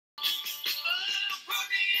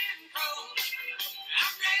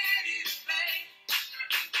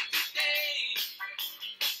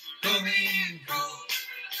swimming pool.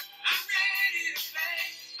 I'm ready to play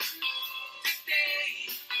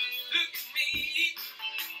today. Look at me,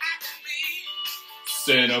 I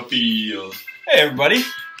can be Centerfield. Hey everybody,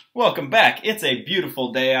 welcome back. It's a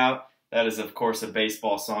beautiful day out. That is of course a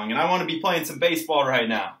baseball song, and I want to be playing some baseball right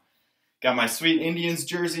now. Got my sweet Indians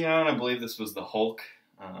jersey on. I believe this was the Hulk,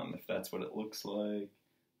 if that's what it looks like.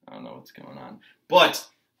 I don't know what's going on. But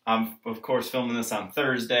I'm, of course, filming this on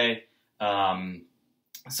Thursday.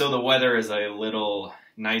 So the weather is a little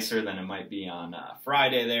nicer than it might be on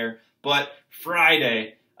Friday there. But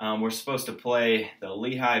Friday, we're supposed to play the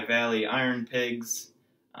Lehigh Valley Iron Pigs.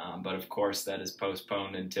 But, of course, that is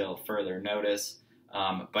postponed until further notice.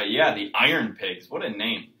 But, yeah, the Iron Pigs. What a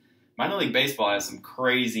name. Minor League Baseball has some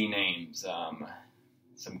crazy names.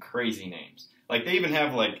 Like, they even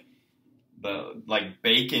have, like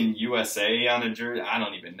Bacon USA on a jersey. I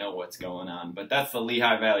don't even know what's going on. But that's the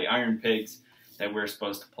Lehigh Valley Iron Pigs that we're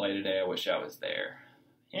supposed to play today. I wish I was there.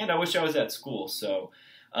 And I wish I was at school. So,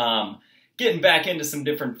 getting back into some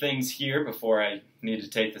different things here before I need to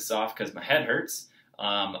take this off because my head hurts.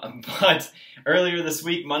 But earlier this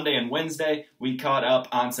week, Monday and Wednesday, we caught up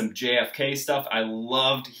on some JFK stuff. I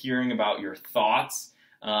loved hearing about your thoughts.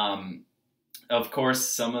 Of course,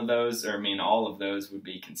 some of those, or I mean all of those would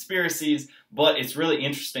be conspiracies, but it's really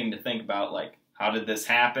interesting to think about, like, how did this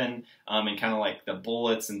happen, and kind of like the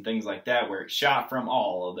bullets and things like that, where it shot from,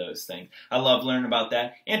 all of those things. I love learning about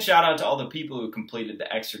that, and shout out to all the people who completed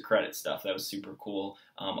the extra credit stuff. That was super cool.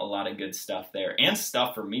 A lot of good stuff there, and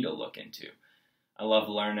stuff for me to look into. I love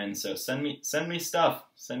learning, so send me stuff.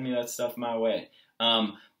 Send me that stuff my way.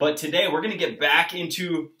 But today we're going to get back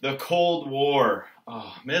into the Cold War.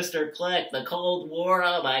 Oh, Mr. Click, the Cold War,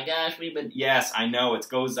 oh my gosh, yes, I know, it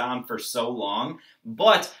goes on for so long,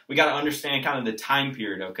 but we got to understand kind of the time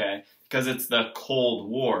period, okay? Because it's the Cold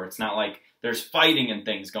War. It's not like there's fighting and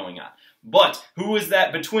things going on. But who is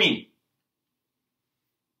that between?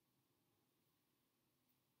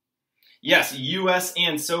 Yes, U.S.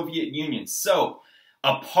 and Soviet Union. So,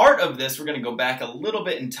 a part of this, we're going to go back a little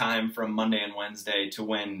bit in time from Monday and Wednesday to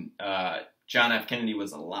when John F. Kennedy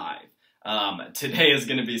was alive. Today is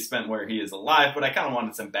going to be spent where he is alive, but I kind of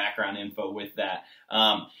wanted some background info with that.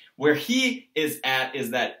 Where he is at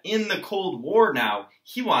is that in the Cold War now,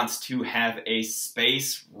 he wants to have a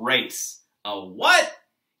space race. A what?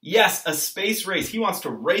 Yes, a space race. He wants to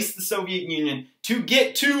race the Soviet Union to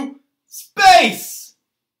get to space!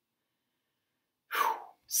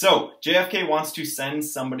 So, JFK wants to send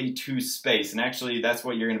somebody to space, and actually that's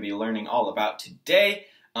what you're going to be learning all about today.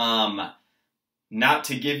 Not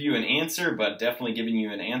to give you an answer, but definitely giving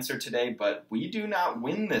you an answer today, but we do not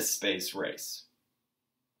win this space race.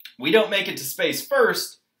 We don't make it to space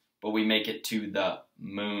first, but we make it to the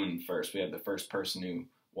moon first. We have the first person who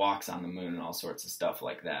walks on the moon and all sorts of stuff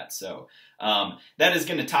like that. So that is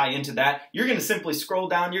going to tie into that. You're going to simply scroll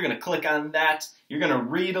down. You're going to click on that. You're going to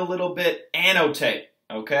read a little bit, annotate.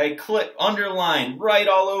 Okay, click, underline, write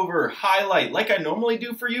all over, highlight, like I normally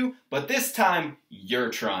do for you, but this time, you're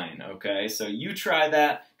trying, okay? So you try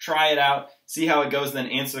that, try it out, see how it goes, then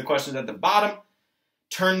answer the questions at the bottom,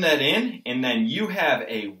 turn that in, and then you have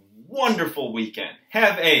a wonderful weekend.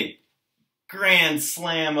 Have a grand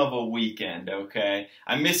slam of a weekend, okay?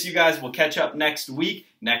 I miss you guys. We'll catch up next week.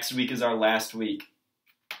 Next week is our last week.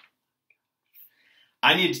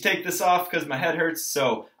 I need to take this off because my head hurts,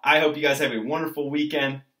 so I hope you guys have a wonderful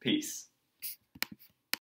weekend. Peace.